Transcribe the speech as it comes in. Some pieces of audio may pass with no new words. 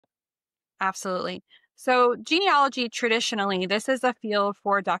Absolutely. So genealogy, traditionally, this is a field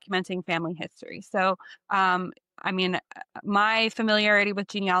for documenting family history. So, I mean, my familiarity with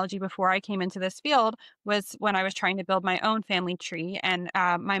genealogy before I came into this field was when I was trying to build my own family tree, and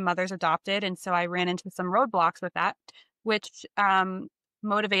my mother's adopted, and so I ran into some roadblocks with that, which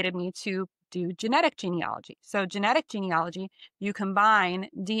motivated me to do genetic genealogy. So, genetic genealogy, you combine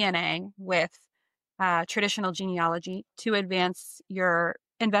DNA with traditional genealogy to advance your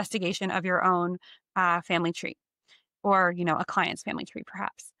investigation of your own family tree, or, a client's family tree,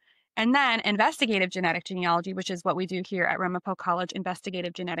 perhaps. And then investigative genetic genealogy, which is what we do here at Ramapo College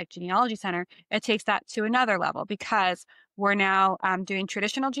Investigative Genetic Genealogy Center, it takes that to another level because we're now doing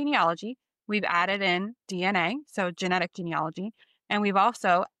traditional genealogy. We've added in DNA, so genetic genealogy, and we've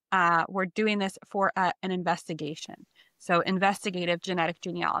also we're doing this for an investigation. So investigative genetic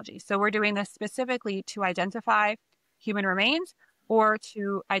genealogy. So we're doing this specifically to identify human remains or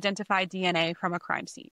to identify DNA from a crime scene.